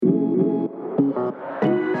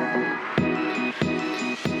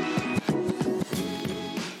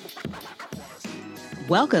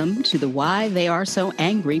Welcome to the Why They Are So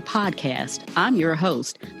Angry podcast. I'm your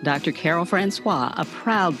host, Dr. Carol Francois, a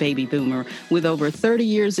proud baby boomer with over 30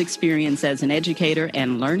 years experience as an educator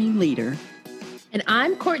and learning leader. And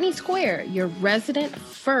I'm Courtney Square, your resident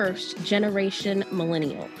first-generation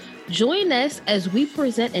millennial. Join us as we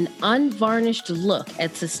present an unvarnished look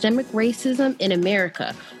at systemic racism in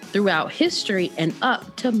America throughout history and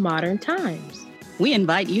up to modern times. We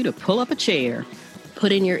invite you to pull up a chair,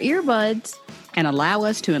 put in your earbuds, and allow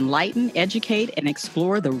us to enlighten, educate, and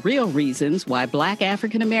explore the real reasons why Black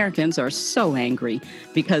African Americans are so angry.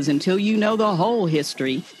 Because until you know the whole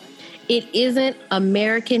history, it isn't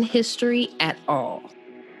American history at all.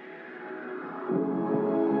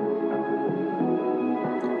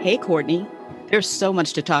 Hey, Courtney. There's so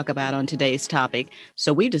much to talk about on today's topic,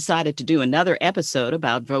 so we decided to do another episode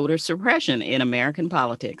about voter suppression in American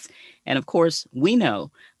politics. And of course, we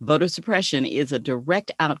know voter suppression is a direct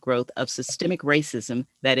outgrowth of systemic racism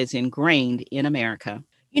that is ingrained in America.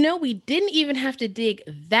 You know, we didn't even have to dig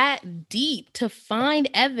that deep to find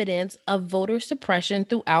evidence of voter suppression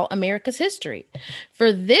throughout America's history.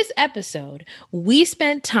 For this episode, we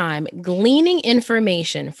spent time gleaning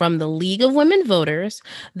information from the League of Women Voters,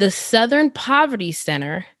 the Southern Poverty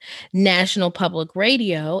Center, National Public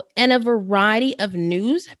Radio, and a variety of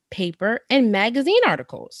newspaper and magazine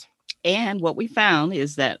articles. And what we found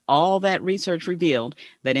is that all that research revealed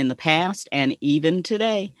that in the past and even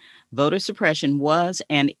today, voter suppression was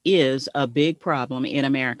and is a big problem in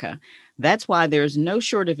America. That's why there's no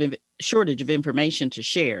shortage of information to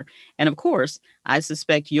share. And of course, I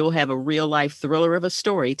suspect you'll have a real life thriller of a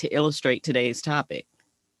story to illustrate today's topic.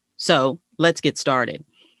 So let's get started.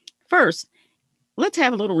 First, let's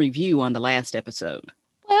have a little review on the last episode.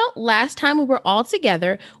 Well, last time we were all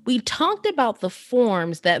together, we talked about the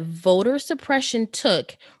forms that voter suppression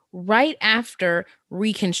took right after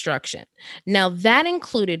Reconstruction. Now, that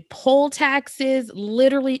included poll taxes,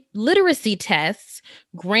 literacy tests,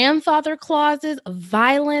 grandfather clauses,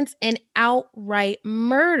 violence, and outright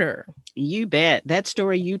murder. You bet. That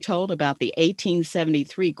story you told about the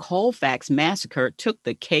 1873 Colfax massacre took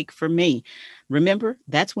the cake for me. Remember,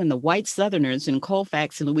 that's when the white Southerners in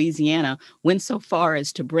Colfax, Louisiana, went so far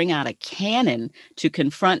as to bring out a cannon to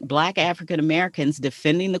confront Black African Americans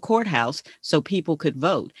defending the courthouse so people could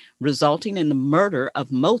vote, resulting in the murder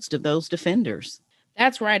of most of those defenders.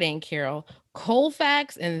 That's right, Aunt Carol.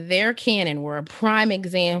 Colfax and their cannon were a prime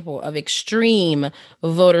example of extreme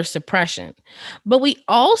voter suppression. But we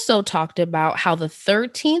also talked about how the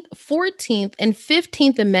 13th, 14th, and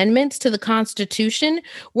 15th Amendments to the Constitution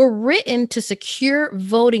were written to secure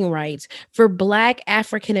voting rights for Black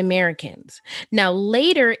African Americans. Now,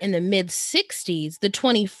 later in the mid-60s, the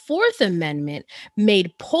 24th Amendment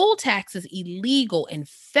made poll taxes illegal in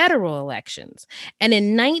federal elections. And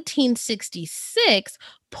in 1966,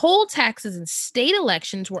 poll taxes in state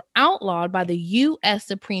elections were outlawed by the U.S.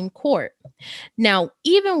 Supreme Court. Now,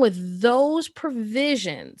 even with those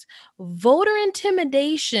provisions, voter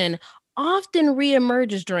intimidation often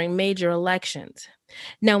reemerges during major elections.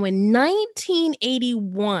 Now, in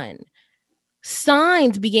 1981,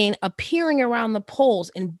 signs began appearing around the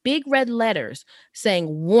polls in big red letters saying,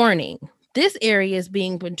 "Warning. This area is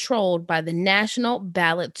being controlled by the National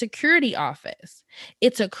Ballot Security Office.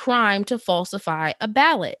 It's a crime to falsify a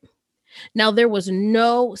ballot." Now, there was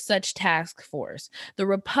no such task force. The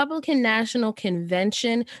Republican National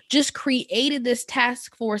Convention just created this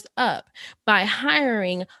task force up by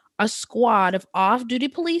hiring a squad of off-duty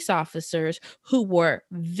police officers who wore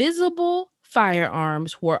visible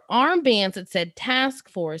firearms, wore armbands that said task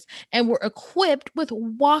force, and were equipped with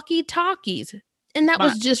walkie-talkies. And that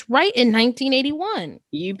was just right in 1981.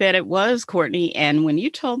 You bet it was, Courtney. And when you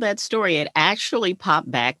told that story, it actually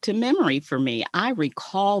popped back to memory for me. I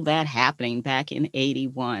recall that happening back in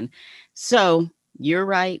 81. So you're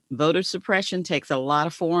right. Voter suppression takes a lot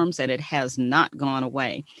of forms and it has not gone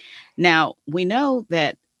away. Now, we know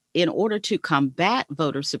that in order to combat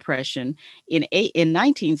voter suppression, in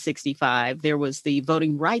 1965, there was the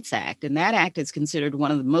Voting Rights Act, and that act is considered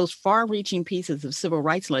one of the most far-reaching pieces of civil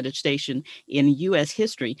rights legislation in U.S.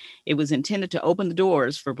 history. It was intended to open the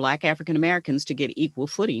doors for Black African Americans to get equal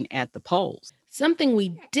footing at the polls. Something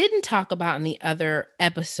we didn't talk about in the other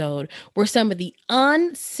episode were some of the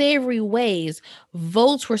unsavory ways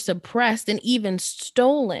votes were suppressed and even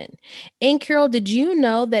stolen. And Carol, did you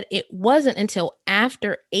know that it wasn't until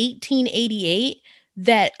after 1888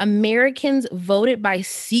 that Americans voted by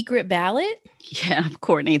secret ballot? Yeah,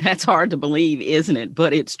 Courtney, that's hard to believe, isn't it?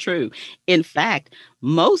 But it's true. In fact,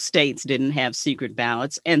 most states didn't have secret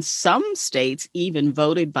ballots, and some states even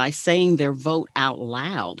voted by saying their vote out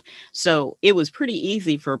loud. So it was pretty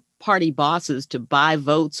easy for party bosses to buy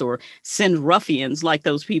votes or send ruffians like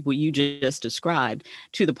those people you just described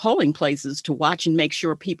to the polling places to watch and make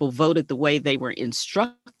sure people voted the way they were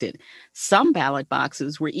instructed. Some ballot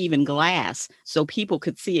boxes were even glass, so people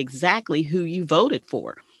could see exactly who you voted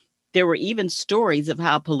for. There were even stories of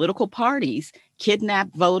how political parties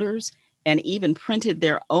kidnapped voters and even printed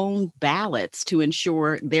their own ballots to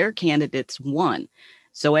ensure their candidates won.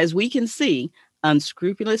 So, as we can see,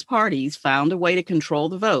 unscrupulous parties found a way to control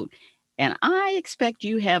the vote. And I expect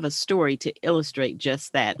you have a story to illustrate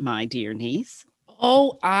just that, my dear niece.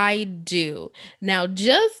 Oh, I do. Now,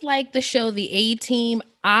 just like the show The A Team,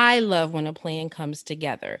 I love when a plan comes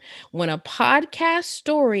together. When a podcast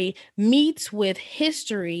story meets with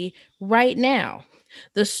history right now.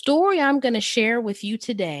 The story I'm going to share with you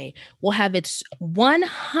today will have its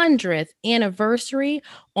 100th anniversary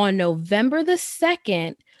on November the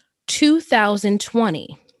 2nd,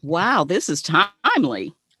 2020. Wow, this is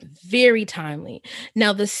timely. Very timely.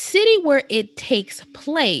 Now, the city where it takes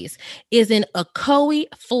place is in Ocoee,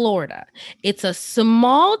 Florida. It's a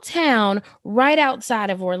small town right outside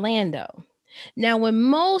of Orlando. Now, when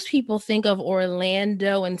most people think of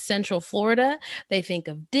Orlando and Central Florida, they think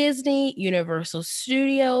of Disney, Universal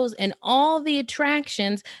Studios, and all the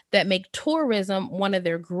attractions that make tourism one of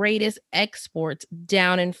their greatest exports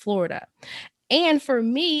down in Florida. And for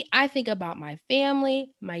me, I think about my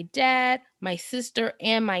family, my dad, my sister,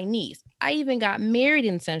 and my niece. I even got married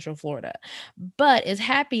in Central Florida. But as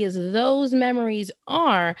happy as those memories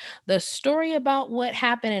are, the story about what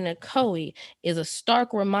happened in Ocoee is a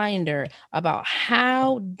stark reminder about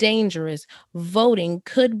how dangerous voting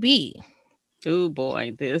could be. Oh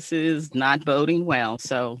boy, this is not boding well.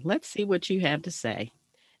 So let's see what you have to say.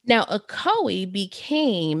 Now, Ocoee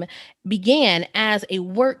began as a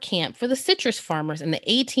work camp for the citrus farmers in the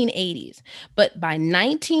 1880s, but by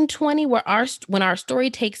 1920, when our story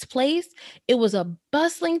takes place, it was a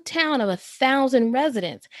bustling town of 1,000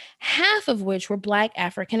 residents, half of which were Black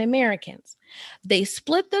African Americans. They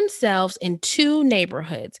split themselves in two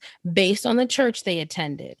neighborhoods based on the church they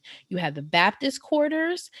attended. You had the Baptist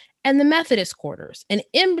quarters and the Methodist quarters, and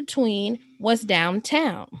in between was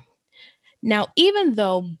downtown. Now, even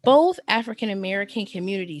though both African American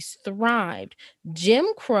communities thrived, Jim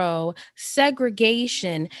Crow,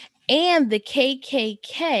 segregation, and the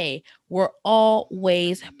KKK were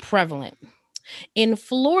always prevalent. In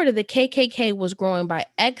Florida, the KKK was growing by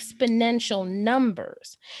exponential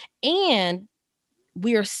numbers. And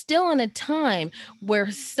we are still in a time where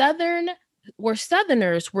Southerners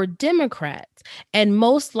were Democrats and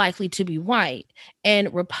most likely to be white,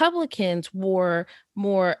 and Republicans were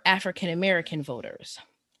more African American voters.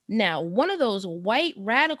 Now, one of those white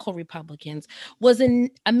radical Republicans was a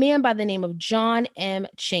man by the name of John M.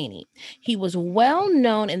 Cheney. He was well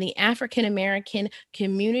known in the African American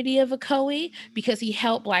community of Ocoee because he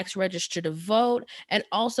helped Blacks register to vote and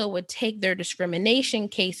also would take their discrimination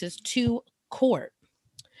cases to court.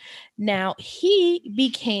 Now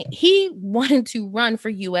he wanted to run for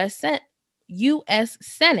US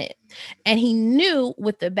Senate, and he knew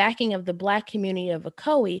with the backing of the Black community of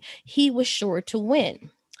Ocoee, he was sure to win.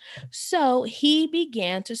 So he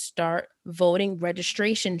began to start voting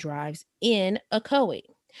registration drives in Ocoee.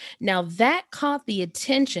 Now that caught the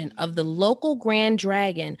attention of the local Grand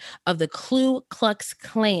Dragon of the Ku Klux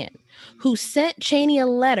Klan, who sent Cheney a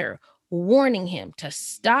letter warning him to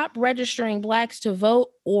stop registering Blacks to vote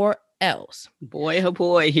or else. Boy, oh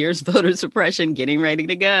boy, here's voter suppression getting ready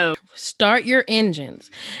to go. Start your engines.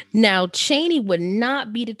 Now, Cheney would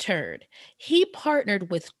not be deterred. He partnered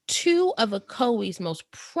with two of Ocoee's most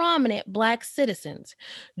prominent Black citizens,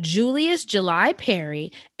 Julius July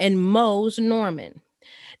Perry and Mose Norman.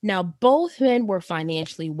 Now, both men were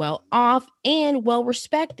financially well off and well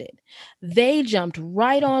respected. They jumped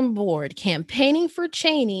right on board, campaigning for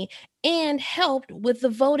Cheney and helped with the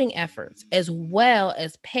voting efforts, as well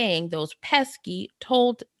as paying those pesky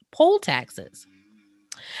poll taxes.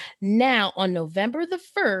 Now, on November the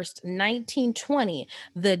 1st, 1920,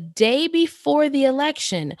 the day before the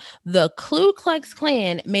election, the Ku Klux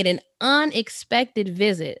Klan made an unexpected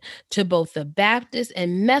visit to both the Baptist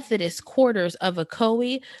and Methodist quarters of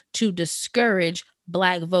Ocoee to discourage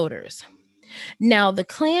Black voters. Now, the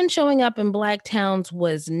Klan showing up in Black towns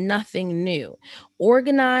was nothing new.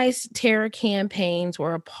 Organized terror campaigns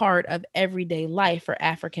were a part of everyday life for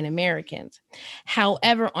African Americans.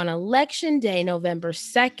 However, on Election Day, November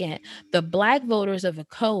 2nd, the Black voters of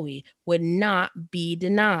Ocoee would not be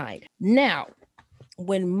denied. Now,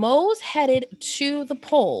 When Mose headed to the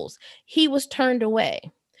polls, he was turned away.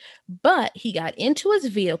 But he got into his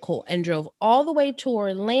vehicle and drove all the way to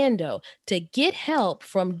Orlando to get help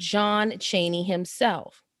from John Cheney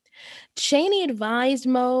himself. Cheney advised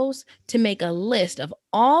Mose to make a list of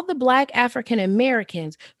all the Black African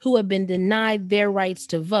Americans who had been denied their rights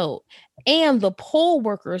to vote and the poll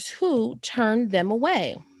workers who turned them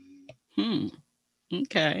away.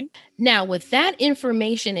 Okay. Now, with that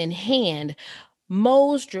information in hand,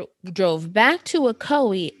 Mose drove back to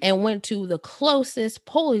Ocoee and went to the closest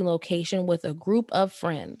polling location with a group of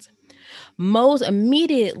friends. Mose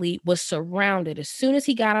immediately was surrounded as soon as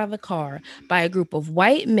he got out of the car by a group of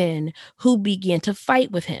white men who began to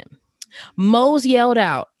fight with him. Mose yelled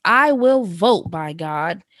out, "I will vote, by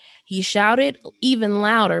God." He shouted even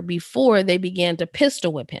louder before they began to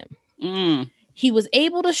pistol whip him. He was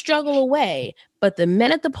able to struggle away, but the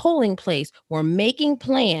men at the polling place were making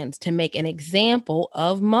plans to make an example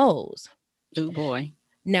of Mose. Oh, boy.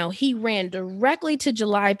 Now, he ran directly to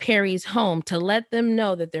July Perry's home to let them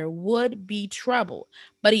know that there would be trouble,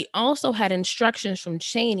 but he also had instructions from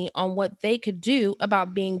Cheney on what they could do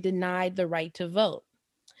about being denied the right to vote.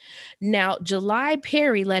 Now, July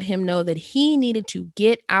Perry let him know that he needed to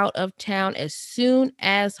get out of town as soon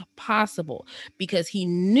as possible because he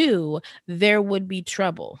knew there would be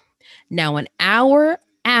trouble. Now, an hour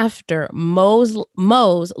after Mose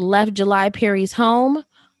left July Perry's home,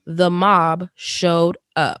 the mob showed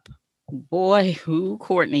up. Boy,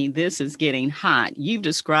 Courtney, this is getting hot. You've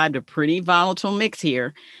described a pretty volatile mix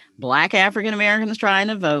here. Black African Americans trying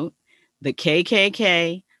to vote, the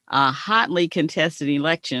KKK, a hotly contested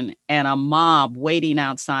election, and a mob waiting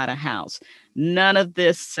outside a house. None of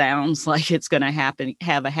this sounds like it's going to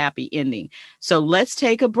have a happy ending. So let's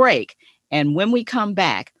take a break. And when we come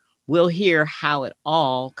back, we'll hear how it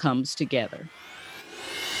all comes together.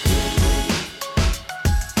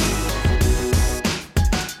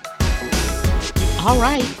 All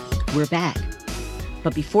right, we're back.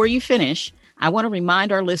 But before you finish, I want to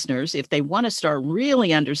remind our listeners, if they want to start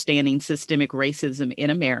really understanding systemic racism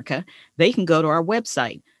in America, they can go to our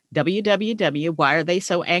website,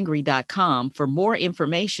 www.whyaretheysoangry.com, for more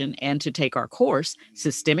information and to take our course,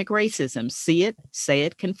 Systemic Racism, See It, Say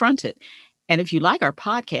It, Confront It. And if you like our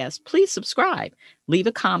podcast, please subscribe, leave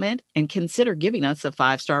a comment, and consider giving us a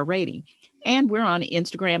 5-star rating. And we're on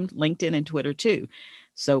Instagram, LinkedIn, and Twitter too.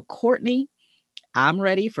 So, Courtney, I'm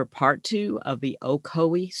ready for part 2 of the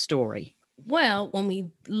Ocoee story. Well, when we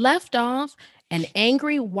left off, an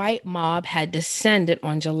angry white mob had descended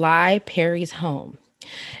on July Perry's home.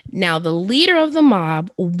 Now, the leader of the mob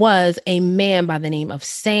was a man by the name of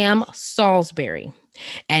Sam Salisbury,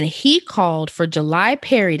 and he called for July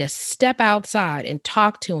Perry to step outside and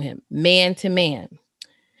talk to him man to man.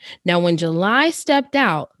 Now, when July stepped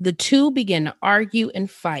out, the two began to argue and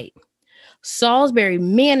fight. Salisbury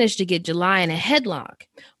managed to get July in a headlock,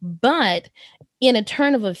 but in a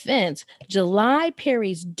turn of events, July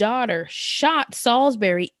Perry's daughter shot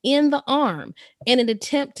Salisbury in the arm in an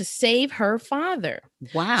attempt to save her father.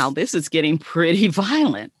 Wow, this is getting pretty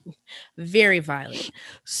violent. Very violent.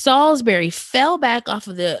 Salisbury fell back off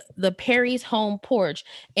of the Perry's home porch,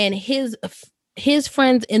 and his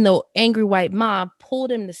friends in the angry white mob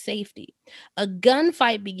pulled him to safety. A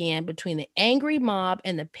gunfight began between the angry mob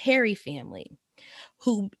and the Perry family,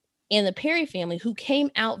 who came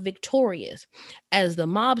out victorious. As the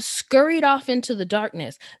mob scurried off into the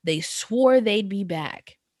darkness, they swore they'd be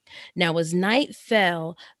back. Now, as night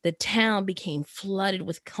fell, the town became flooded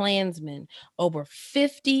with Klansmen, over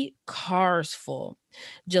 50 cars full.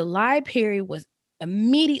 July Perry was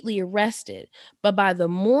immediately arrested, but by the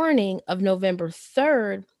morning of November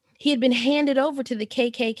 3rd, he had been handed over to the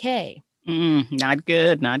KKK. Not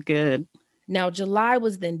good, not good. Now, July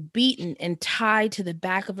was then beaten and tied to the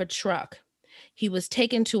back of a truck. He was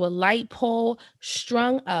taken to a light pole,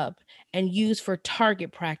 strung up, and used for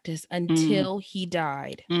target practice until he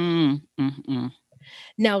died.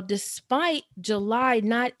 Now, despite July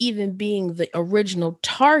not even being the original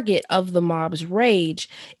target of the mob's rage,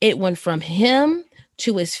 it went from him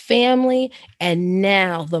to his family, and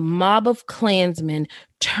now the mob of Klansmen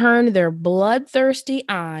turned their bloodthirsty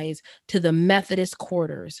eyes to the Methodist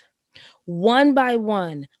quarters. One by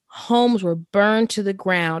one, homes were burned to the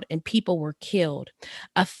ground and people were killed.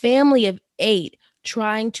 A family of 8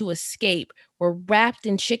 trying to escape were wrapped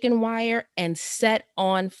in chicken wire and set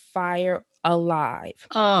on fire alive.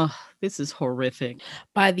 Oh, this is horrific.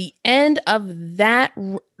 By the end of that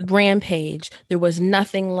rampage, there was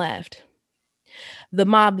nothing left. The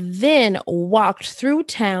mob then walked through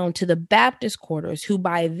town to the Baptist quarters, who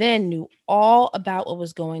by then knew all about what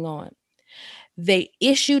was going on. They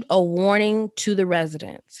issued a warning to the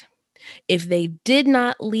residents. If they did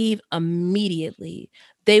not leave immediately,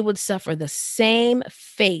 they would suffer the same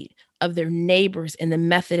fate of their neighbors in the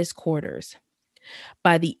Methodist quarters.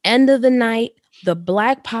 By the end of the night, the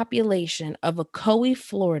Black population of Ocoee,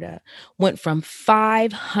 Florida went from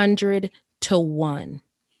 500 to 1.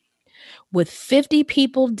 With 50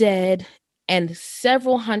 people dead and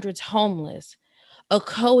several hundreds homeless,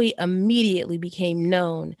 Ocoee immediately became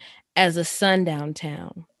known as a sundown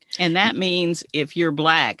town. And that means if you're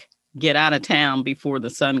Black, get out of town before the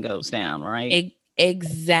sun goes down, right?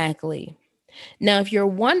 Exactly. Now, if you're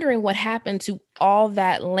wondering what happened to all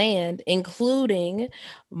that land, including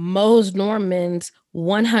Mose Norman's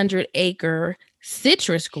 100-acre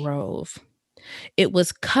citrus grove, it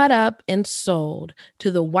was cut up and sold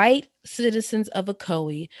to the white citizens of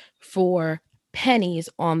Ocoee for pennies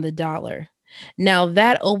on the dollar. Now,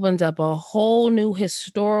 that opens up a whole new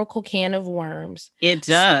historical can of worms. It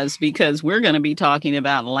does, because we're going to be talking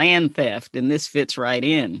about land theft, and this fits right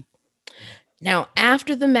in. Now,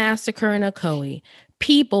 after the massacre in Ocoee,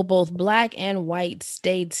 people, both Black and white,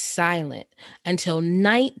 stayed silent until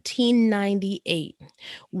 1998,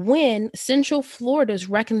 when Central Florida's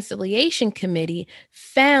Reconciliation Committee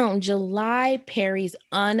found July Perry's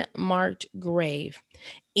unmarked grave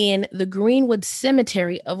in the Greenwood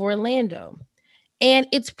Cemetery of Orlando. And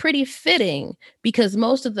it's pretty fitting because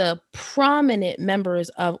most of the prominent members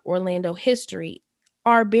of Orlando history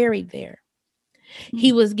are buried there.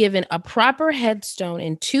 He was given a proper headstone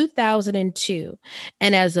in 2002,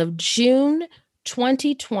 and as of June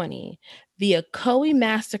 2020, the Ocoee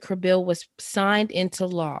Massacre Bill was signed into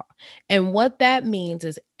law. And what that means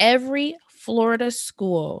is every Florida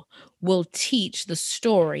school will teach the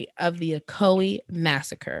story of the Ocoee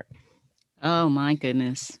Massacre. Oh my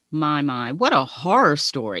goodness. My. What a horror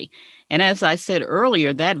story. And as I said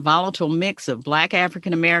earlier, that volatile mix of Black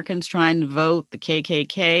African Americans trying to vote, the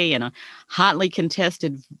KKK, and a hotly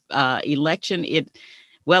contested election, it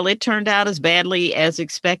turned out as badly as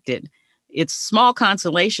expected. It's small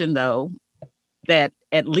consolation, though, that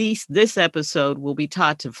at least this episode will be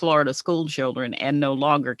taught to Florida school children and no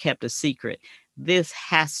longer kept a secret. This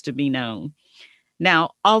has to be known.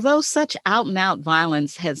 Now, although such out-and-out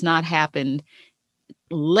violence has not happened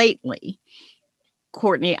lately,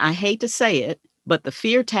 Courtney, I hate to say it, but the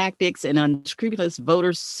fear tactics and unscrupulous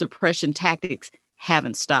voter suppression tactics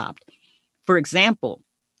haven't stopped. For example,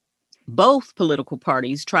 both political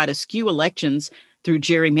parties try to skew elections through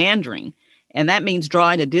gerrymandering, and that means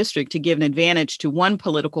drawing a district to give an advantage to one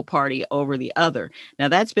political party over the other. Now,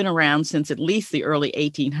 that's been around since at least the early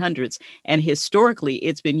 1800s, and historically,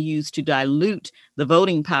 it's been used to dilute the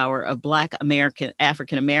voting power of Black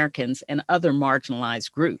African Americans and other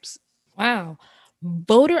marginalized groups. Wow.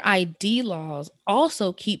 Voter ID laws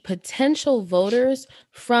also keep potential voters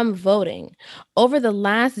from voting. Over the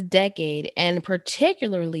last decade, and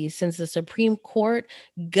particularly since the Supreme Court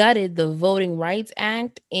gutted the Voting Rights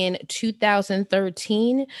Act in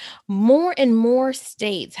 2013, more and more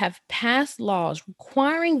states have passed laws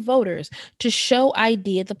requiring voters to show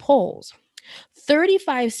ID at the polls.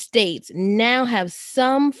 35 states now have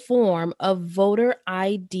some form of voter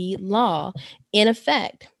ID law in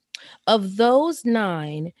effect. Of those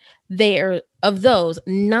nine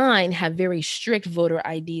have very strict voter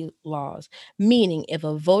ID laws, meaning if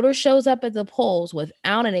a voter shows up at the polls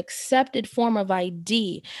without an accepted form of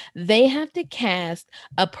ID, they have to cast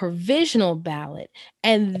a provisional ballot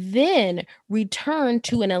and then return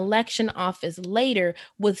to an election office later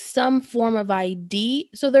with some form of ID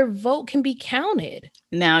so their vote can be counted.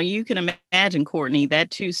 Now, you can imagine, Courtney,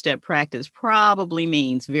 that two-step practice probably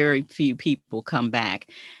means very few people come back.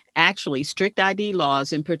 Actually, strict ID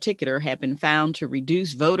laws in particular have been found to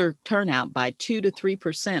reduce voter turnout by 2 to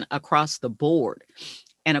 3% across the board.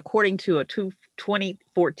 And according to a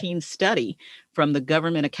 2014 study from the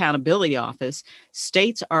Government Accountability Office,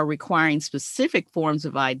 states are requiring specific forms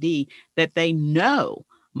of ID that they know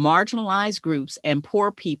marginalized groups and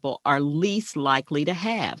poor people are least likely to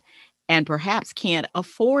have and perhaps can't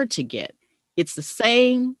afford to get. It's the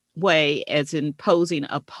same way as imposing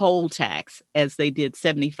a poll tax as they did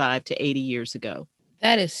 75 to 80 years ago.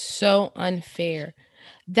 That is so unfair.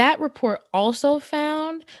 That report also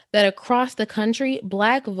found that across the country,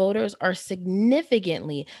 Black voters are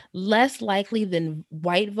significantly less likely than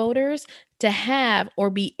white voters to have or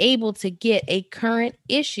be able to get a current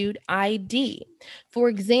issued ID. For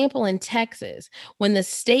example, in Texas, when the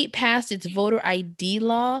state passed its voter ID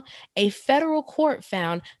law, a federal court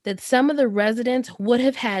found that some of the residents would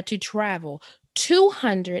have had to travel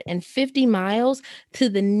 250 miles to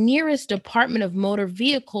the nearest Department of Motor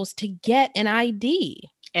Vehicles to get an ID.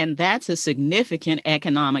 And that's a significant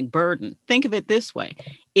economic burden. Think of it this way: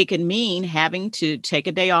 it can mean having to take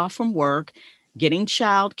a day off from work, getting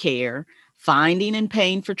child care, finding and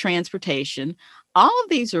paying for transportation. All of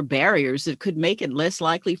these are barriers that could make it less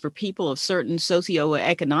likely for people of certain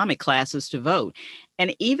socioeconomic classes to vote.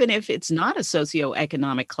 And even if it's not a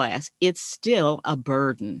socioeconomic class, it's still a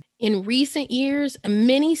burden. In recent years,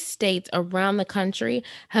 many states around the country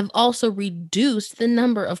have also reduced the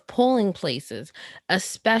number of polling places,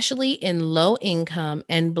 especially in low income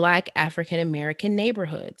and Black African American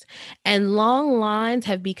neighborhoods, and long lines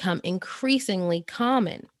have become increasingly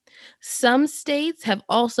common. Some states have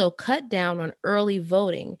also cut down on early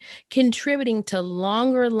voting, contributing to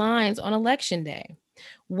longer lines on election day.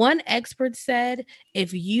 One expert said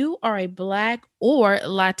if you are a Black or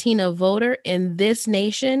Latino voter in this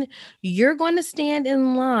nation, you're going to stand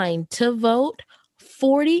in line to vote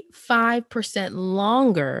 45%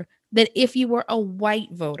 longer than if you were a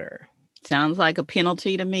white voter. Sounds like a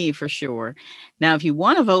penalty to me for sure. Now, if you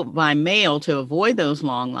want to vote by mail to avoid those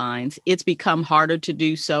long lines, it's become harder to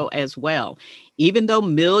do so as well. Even though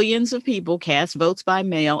millions of people cast votes by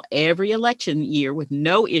mail every election year with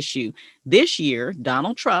no issue, this year,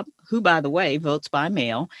 Donald Trump, who, by the way, votes by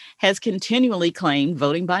mail, has continually claimed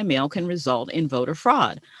voting by mail can result in voter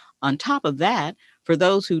fraud. On top of that, for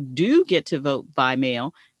those who do get to vote by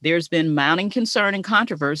mail, there's been mounting concern and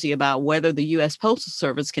controversy about whether the U.S. Postal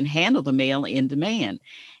Service can handle the mail in demand.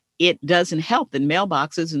 It doesn't help that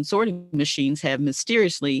mailboxes and sorting machines have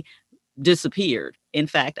mysteriously disappeared. In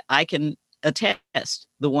fact, I can attest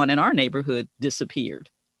the one in our neighborhood disappeared.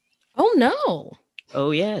 Oh no.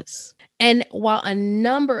 Oh, yes. And while a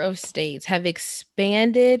number of states have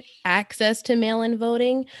expanded access to mail in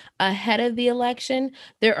voting ahead of the election,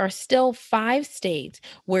 there are still 5 states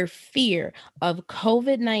where fear of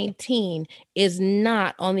COVID-19 is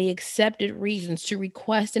not on the accepted reasons to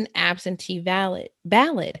request an absentee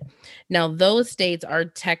ballot. Now, those states are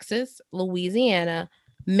Texas, Louisiana,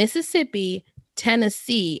 Mississippi,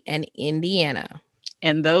 Tennessee, and Indiana.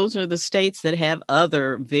 And those are the states that have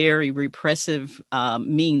other very repressive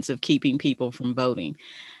means of keeping people from voting.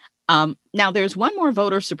 Now, there's one more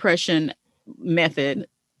voter suppression method,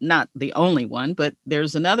 not the only one, but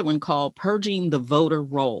there's another one called purging the voter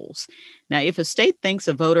rolls. Now, if a state thinks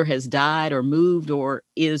a voter has died or moved or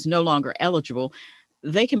is no longer eligible,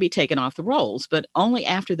 they can be taken off the rolls, but only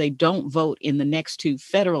after they don't vote in the next 2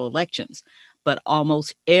 federal elections. But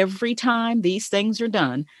almost every time these things are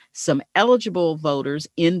done, some eligible voters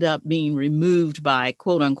end up being removed by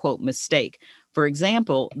quote unquote mistake. For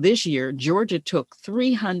example, this year, Georgia took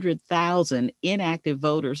 300,000 inactive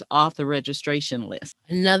voters off the registration list.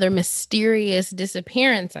 Another mysterious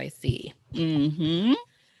disappearance, I see. Mm-hmm.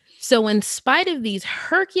 So, in spite of these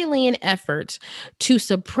Herculean efforts to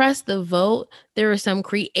suppress the vote, there are some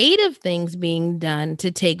creative things being done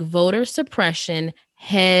to take voter suppression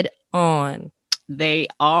head on. They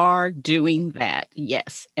are doing that,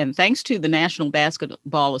 yes. And thanks to the National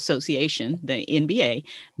Basketball Association, the NBA,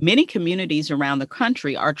 many communities around the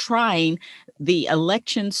country are trying the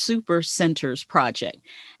Election Super Centers project.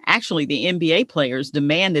 Actually, the NBA players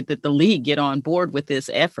demanded that the league get on board with this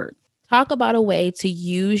effort. Talk about a way to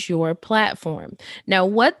use your platform. Now,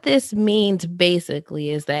 what this means basically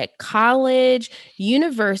is that college,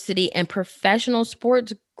 university, and professional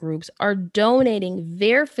sports groups are donating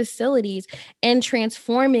their facilities and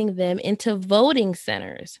transforming them into voting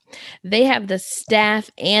centers. They have the staff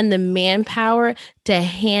and the manpower to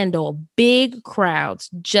handle big crowds,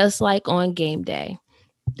 just like on game day.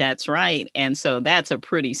 That's right. And so that's a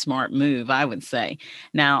pretty smart move, I would say.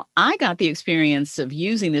 Now, I got the experience of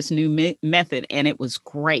using this new method, and it was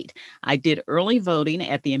great. I did early voting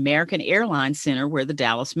at the American Airlines Center where the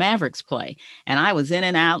Dallas Mavericks play, and I was in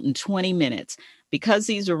and out in 20 minutes. Because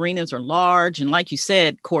these arenas are large, and like you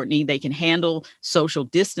said, Courtney, they can handle social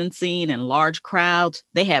distancing and large crowds.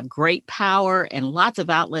 They have great power and lots of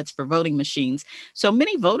outlets for voting machines, so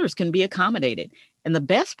many voters can be accommodated. And the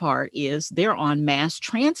best part is they're on mass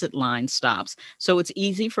transit line stops, so it's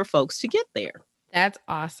easy for folks to get there. That's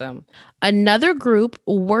awesome. Another group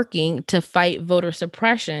working to fight voter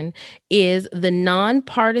suppression is the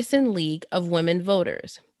Nonpartisan League of Women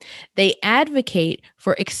Voters. They advocate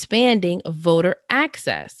for expanding voter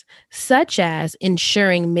access, such as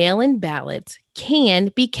ensuring mail in ballots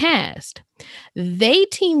can be cast. They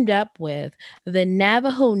teamed up with the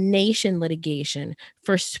Navajo Nation litigation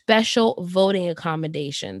for special voting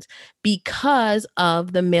accommodations because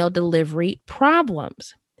of the mail delivery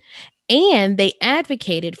problems. And they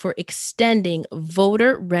advocated for extending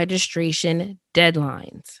voter registration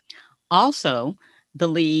deadlines. Also, the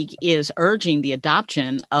league is urging the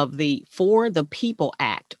adoption of the For the People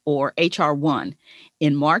Act, or H.R. 1.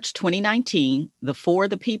 In March 2019, the For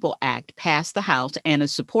the People Act passed the House and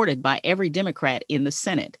is supported by every Democrat in the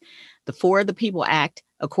Senate. The For the People Act,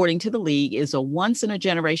 according to the league, is a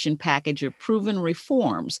once-in-a-generation package of proven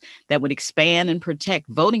reforms that would expand and protect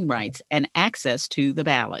voting rights and access to the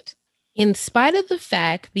ballot. In spite of the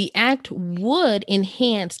fact the act would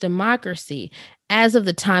enhance democracy, as of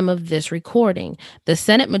the time of this recording, the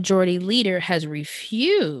Senate Majority Leader has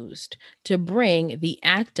refused to bring the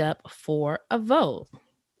act up for a vote.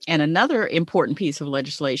 And another important piece of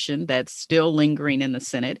legislation that's still lingering in the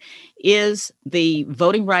Senate is the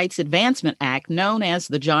Voting Rights Advancement Act, known as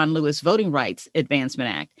the John Lewis Voting Rights Advancement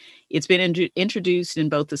Act. It's been introduced in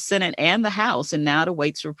both the Senate and the House, and now it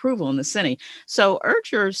awaits approval in the Senate. So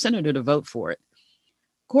urge your senator to vote for it.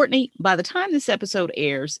 Courtney, by the time this episode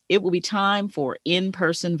airs, it will be time for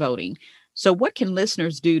in-person voting. So what can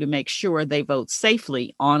listeners do to make sure they vote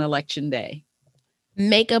safely on Election Day?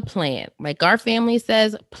 Make a plan. Like our family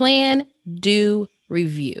says, plan, do,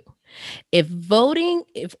 review. If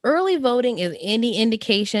early voting is any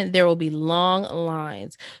indication, there will be long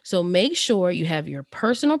lines. So make sure you have your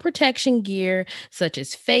personal protection gear, such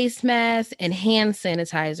as face masks and hand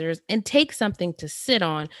sanitizers, and take something to sit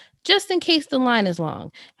on just in case the line is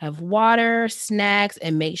long. Have water, snacks,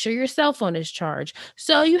 and make sure your cell phone is charged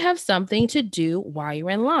so you have something to do while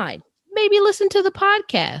you're in line. Maybe listen to the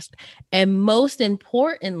podcast. And most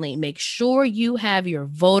importantly, make sure you have your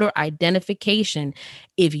voter identification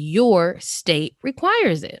if your state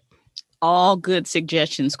requires it. All good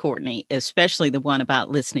suggestions, Courtney, especially the one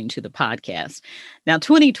about listening to the podcast. Now,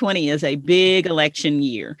 2020 is a big election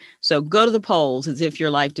year, so go to the polls as if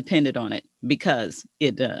your life depended on it, because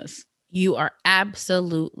it does. You are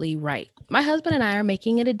absolutely right. My husband and I are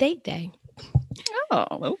making it a date day.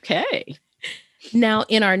 Oh, okay. Now,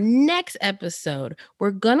 in our next episode, we're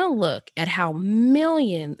going to look at how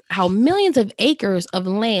millions of acres of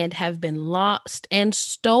land have been lost and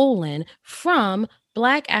stolen from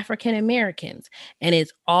Black African Americans. And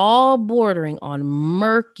it's all bordering on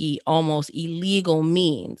murky, almost illegal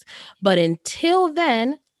means. But until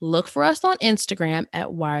then, look for us on Instagram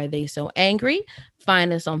at Why Are They So Angry?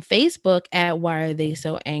 Find us on Facebook at Why Are They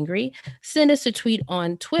So Angry? Send us a tweet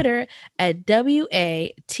on Twitter at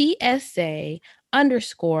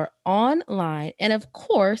WATSA_online. And of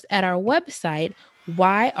course, at our website,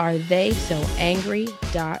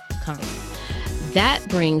 whyaretheysoangry.com. That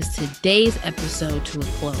brings today's episode to a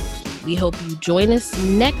close. We hope you join us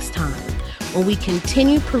next time when we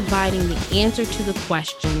continue providing the answer to the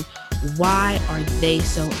question, why are they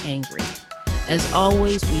so angry? As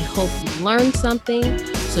always, we hope you learned something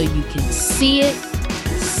so you can see it,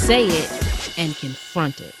 say it, and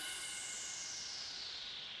confront it.